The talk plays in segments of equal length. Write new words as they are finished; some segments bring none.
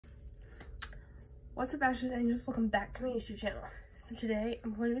What's up, Ashes Angels? Welcome back to my YouTube channel. So today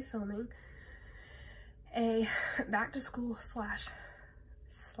I'm going to be filming a back to school slash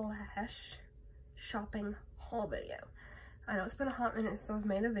shopping haul video. I know it's been a hot minute since I've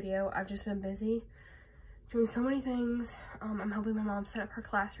made a video. I've just been busy doing so many things. I'm helping my mom set up her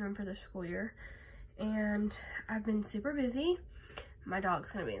classroom for this school year, and I've been super busy. My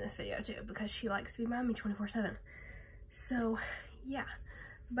dog's gonna be in this video too because she likes to be by me 24/7. So yeah.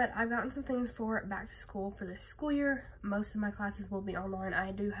 But I've gotten some things for back to school for this school year. Most of my classes will be online.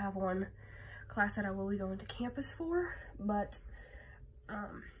 I do have one class that I will be going to campus for, but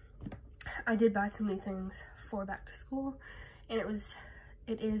I did buy some new things for back to school, and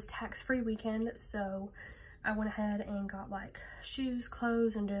it is tax-free weekend, so I went ahead and got like shoes,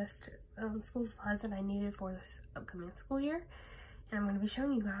 clothes, and just school supplies that I needed for this upcoming school year, and I'm going to be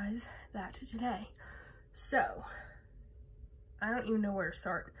showing you guys that today. So I don't even know where to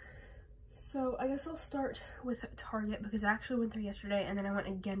start. So I guess I'll start with Target because I actually went there yesterday, and then I went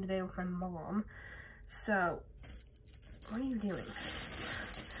again today with my mom. So what are you doing?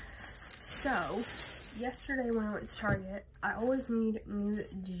 So yesterday when I went to Target, I always need new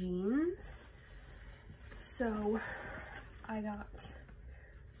jeans. So I got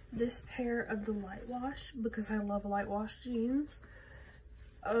this pair of the light wash because I love light wash jeans.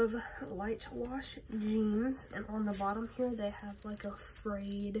 Of light wash jeans, and on the bottom here they have like a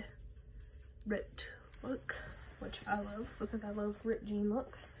frayed ripped look, which I love because I love ripped jean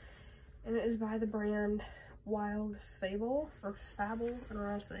looks, and it is by the brand Wild Fable or Fable, I don't know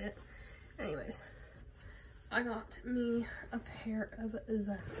how to say it. Anyways, I got me a pair of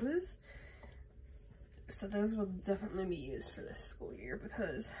those, so those will definitely be used for this school year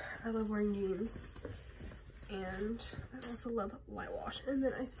because I love wearing jeans. And I also love light wash. And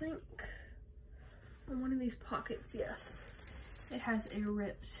then I think on one of these pockets, yes, it has a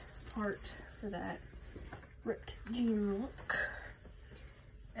ripped part for that ripped jean look.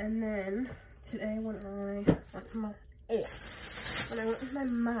 And then today when I went with my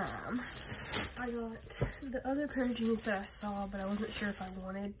mom, I got the other pair of jeans that I saw, but I wasn't sure if I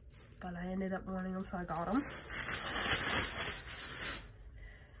wanted, but I ended up wanting them, so I got them.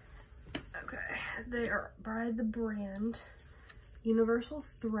 They are by the brand Universal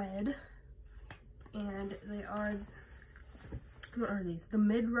Thread, and they are, what are these? The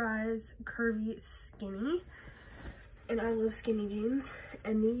mid-rise curvy skinny, and I love skinny jeans,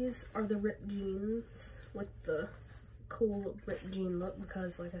 and these are the ripped jeans with the cool ripped jean look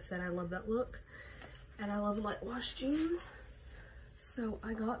because, like I said, I love that look, and I love light wash jeans. So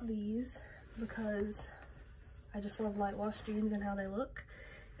I got these because I just love light wash jeans and how they look.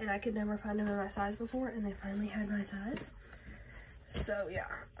 And I could never find them in my size before, and they finally had my size. So yeah,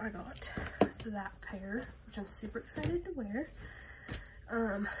 I got that pair, which I'm super excited to wear.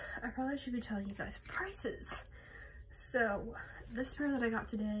 I probably should be telling you guys prices. So this pair that I got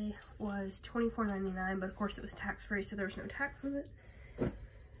today was $24.99, but of course it was tax-free, so there was no tax with it.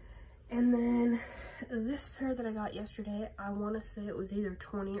 And then this pair that I got yesterday, I want to say it was either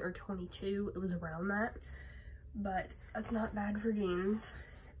 20 or 22. It was around that, but that's not bad for jeans.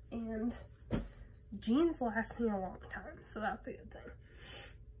 And jeans last me a long time, so that's a good thing.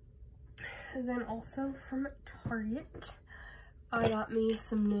 And then also from Target, I got me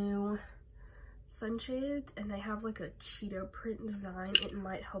some new sunshades, and they have like a cheetah print design. It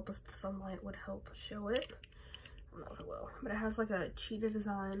might help if the sunlight would help show it. I don't know if it will, but it has like a cheetah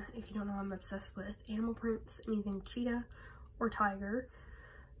design. If you don't know, I'm obsessed with animal prints, anything cheetah or tiger.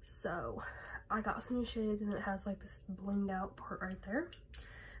 So I got some new shades, and it has like this blinged out part right there,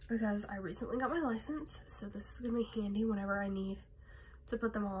 because I recently got my license, so this is gonna be handy whenever I need to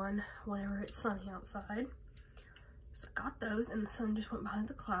put them on whenever it's sunny outside. So I got those, and the sun just went behind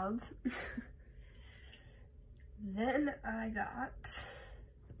the clouds. Then I got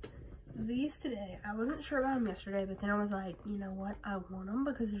these today. I wasn't sure about them yesterday, but then I was like, you know what, I want them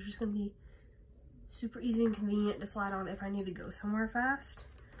because they're just gonna be super easy and convenient to slide on if I need to go somewhere fast.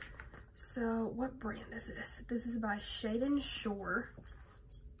 So what brand is this? This is by Shade and Shore.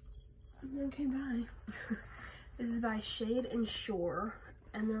 Okay, bye. This is by Shade and Shore,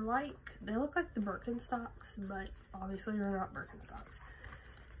 and they look like the Birkenstocks, but obviously they're not Birkenstocks.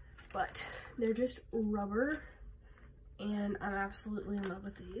 But they're just rubber, and I'm absolutely in love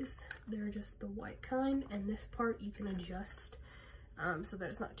with these. They're just the white kind, and this part you can adjust so that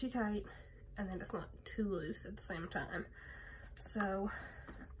it's not too tight, and then it's not too loose at the same time. So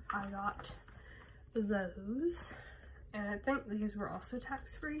I got those, and I think these were also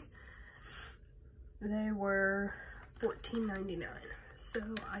tax-free. They were $14.99, so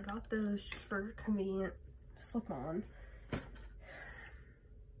I got those just for convenient slip-on.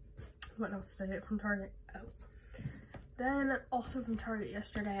 What else did I get from Target? Oh. Then also from Target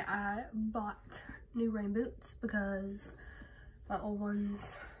yesterday, I bought new rain boots because my old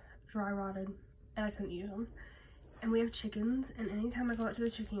ones dry rotted and I couldn't use them. And we have chickens, and anytime I go out to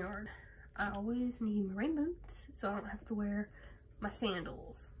the chicken yard, I always need my rain boots so I don't have to wear my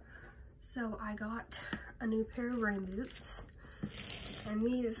sandals. So I got a new pair of rain boots, and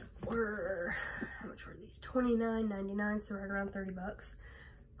these were, how much were these? $29.99, so right around 30 bucks,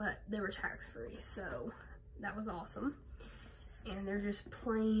 but they were tax-free, so that was awesome. And they're just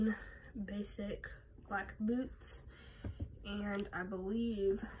plain, basic black boots, and I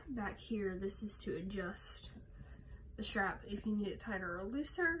believe back here, this is to adjust the strap if you need it tighter or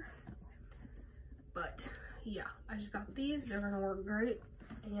looser. But yeah, I just got these. They're gonna work great,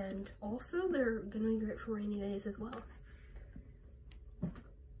 and also they're gonna be great for rainy days as well.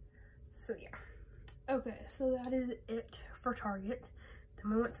 So yeah. Okay, so that is it for Target.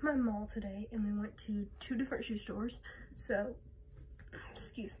 Then we went to my mall today, and we went to 2 different shoe stores. So,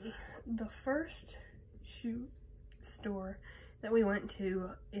 excuse me. The first shoe store that we went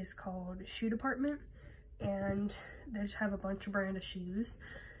to is called Shoe Department, and they just have a bunch of brand of shoes,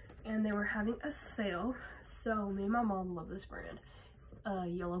 and they were having a sale. So me and my mom love this brand,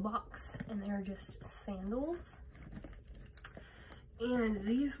 Yellow Box, and they're just sandals, and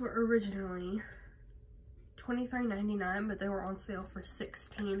these were originally $23.99, but they were on sale for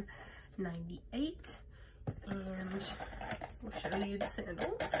 $16.98, and we'll show you the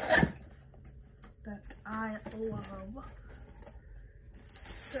sandals that I love.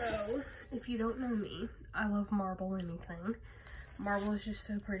 So if you don't know me, I love marble anything. Marble is just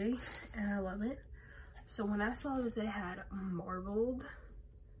so pretty, and I love it. So when I saw that they had marbled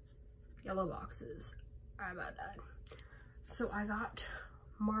Yellow Boxes, I about died. So I got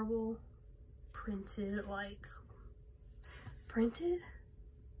marble printed, like, printed?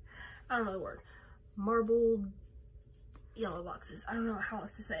 I don't know the word. Marbled Yellow Boxes. I don't know how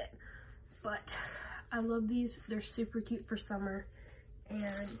else to say it. But I love these. They're super cute for summer.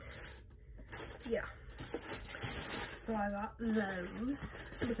 And yeah. So I got those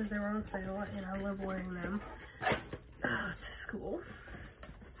because they were on sale, and I love wearing them to school.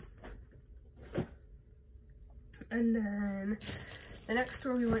 And then the next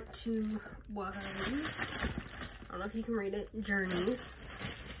store we went to was, I don't know if you can read it, Journeys.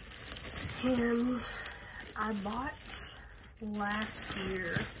 And I bought last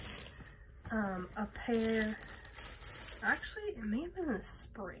year a pair, actually it may have been in the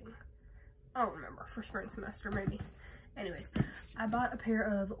spring. I don't remember, for spring semester maybe. Anyways, I bought a pair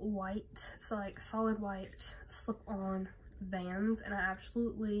of white, so like solid white slip-on Vans, and I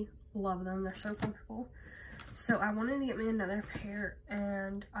absolutely love them. They're so comfortable. So I wanted to get me another pair,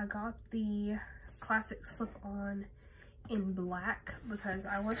 and I got the classic slip-on in black because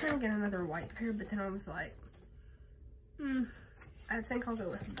I was gonna get another white pair, but then I was like, I think I'll go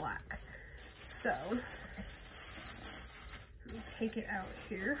with black. So let me take it out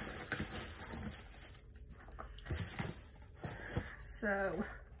here. So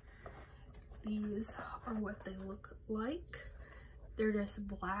these are what they look like. They're just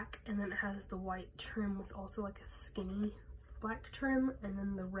black, and then it has the white trim with also like a skinny black trim, and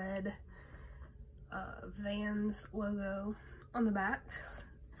then the red Vans logo on the back.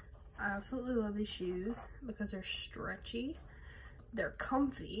 I absolutely love these shoes because they're stretchy, they're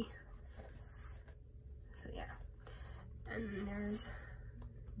comfy. So yeah, and then there's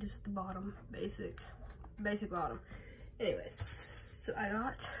just the bottom, basic bottom. Anyways, so I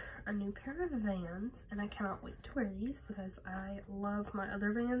got a new pair of Vans, and I cannot wait to wear these because I love my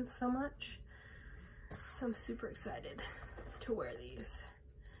other Vans so much. So I'm super excited to wear these.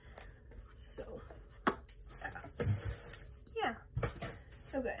 So yeah.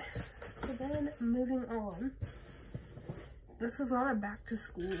 Okay, so then moving on. This is not a back to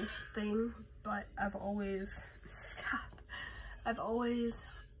school thing, but I've always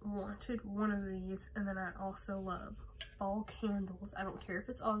wanted one of these, and then I also love fall candles. I don't care if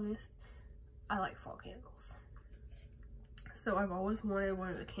it's August, I like fall candles. So I've always wanted one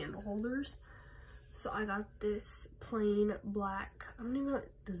of the candle holders. So I got this plain black, I don't even know what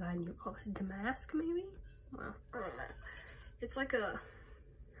design you call this, damask maybe? Well, I don't know. It's like a,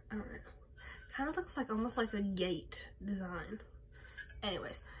 I don't know, kind of looks like almost like a gate design.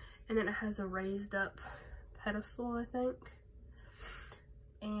 Anyways, and then it has a raised up pedestal, I think.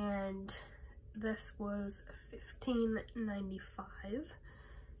 And this was $15.95,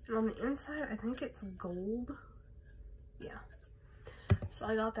 and on the inside I think it's gold. Yeah, so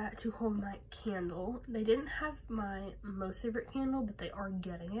I got that to hold my candle. They didn't have my most favorite candle, but they are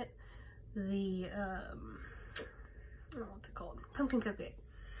getting it, the I don't know what's it called, pumpkin cupcake.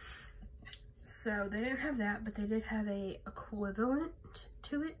 So they didn't have that, but they did have a equivalent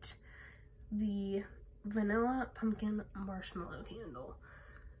to it, the vanilla pumpkin marshmallow candle.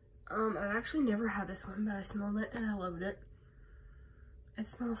 I've actually never had this one, but I smelled it and I loved it. It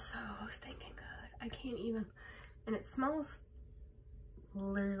smells so stinking good. I can't even, and it smells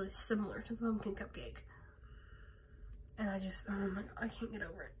literally similar to the pumpkin cupcake. And I just, oh my god, I can't get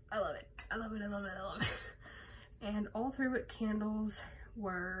over it. I love it. I love it, I love it, I love it. And all 3 wick candles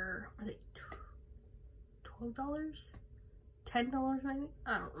were they $12? $10 maybe?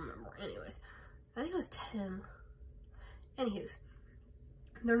 I don't remember. Anyways, I think it was 10. Anywho's,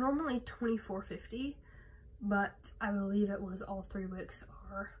 they're normally $24.50, but I believe it was all 3 wicks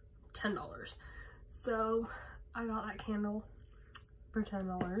are $10. So I got that candle for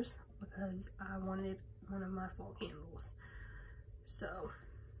 $10 because I wanted one of my fall candles. So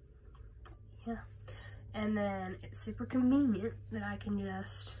yeah, and then it's super convenient that I can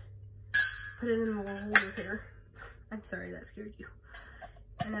just put it in the little holder here. I'm sorry that scared you.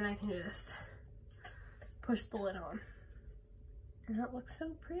 And then I can just push the lid on. And it looks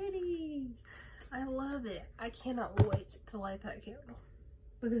so pretty. I love it. I cannot wait to light that candle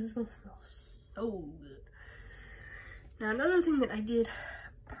because it's gonna smell so good. Now another thing that I did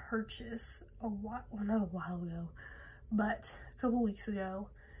purchase a while, well not a while ago, but a couple weeks ago,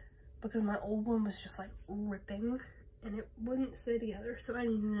 because my old one was just like ripping and it wouldn't stay together, so I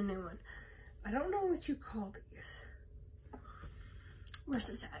needed a new one. I don't know what you call these. Where's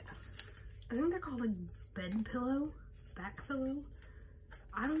the tag? I think they're called like bed pillow, back pillow.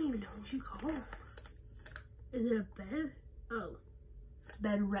 I don't even know what you call them. Is it a bed? Oh,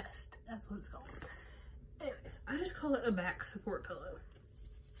 bed rest. That's what it's called. Anyways, I just call it a back support pillow.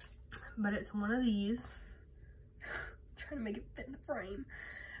 But it's one of these. I'm trying to make it fit in the frame.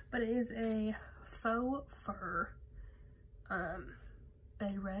 But it is a faux fur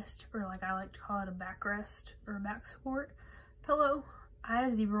bed rest, or like I like to call it a back rest or a back support pillow. I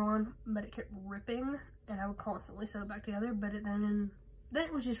had a zebra one, but it kept ripping and I would constantly sew it back together, but then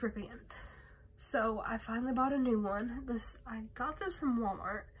it was just ripping in. So I finally bought a new one. I got this from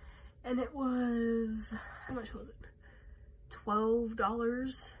Walmart and it was, how much was it?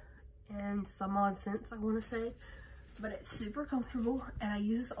 $12 and some odd cents, I want to say. But it's super comfortable and I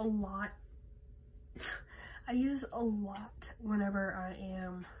use this a lot. I use this a lot whenever I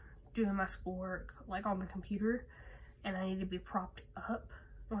am doing my schoolwork, like on the computer, and I need to be propped up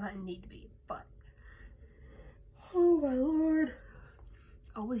when I need to be. But oh my lord,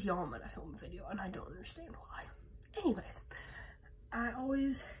 I always yawn when I film a video and I don't understand why. Anyways, I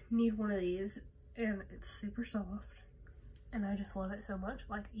always need one of these and it's super soft and I just love it so much.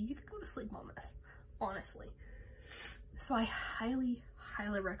 Like, you could go to sleep on this, honestly. So I highly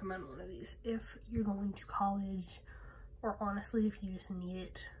recommend one of these if you're going to college, or honestly if you just need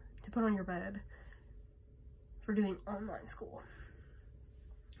it to put on your bed for doing online school,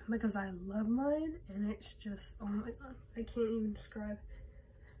 because I love mine and it's just, oh my god, I can't even describe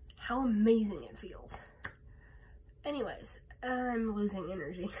how amazing it feels. Anyways, I'm losing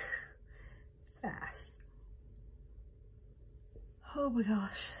energy fast. Oh my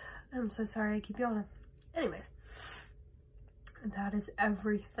gosh, I'm so sorry I keep yawning. Anyways, that is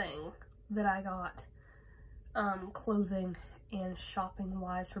everything that I got, clothing and shopping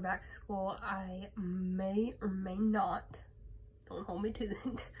wise for back to school. I may or may not, don't hold me to it,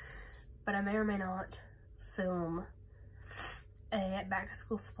 but I may or may not film a back to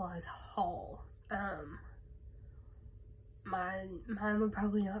school supplies haul. Mine would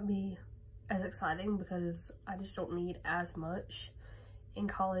probably not be as exciting because I just don't need as much in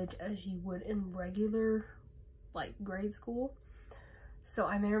college as you would in regular, like, grade school. So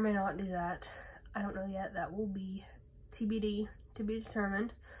I may or may not do that. I don't know yet. That will be TBD, to be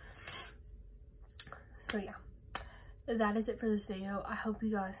determined. So yeah, that is it for this video. I hope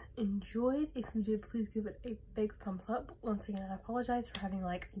you guys enjoyed. If you did, please give it a big thumbs up. Once again, I apologize for having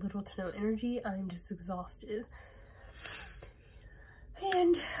like little to no energy. I'm just exhausted.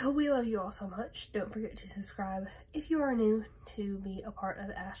 And we love you all so much. Don't forget to subscribe if you are new to be a part of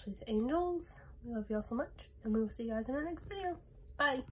Ashley's Angels. We love you all so much, and we will see you guys in our next video. Bye!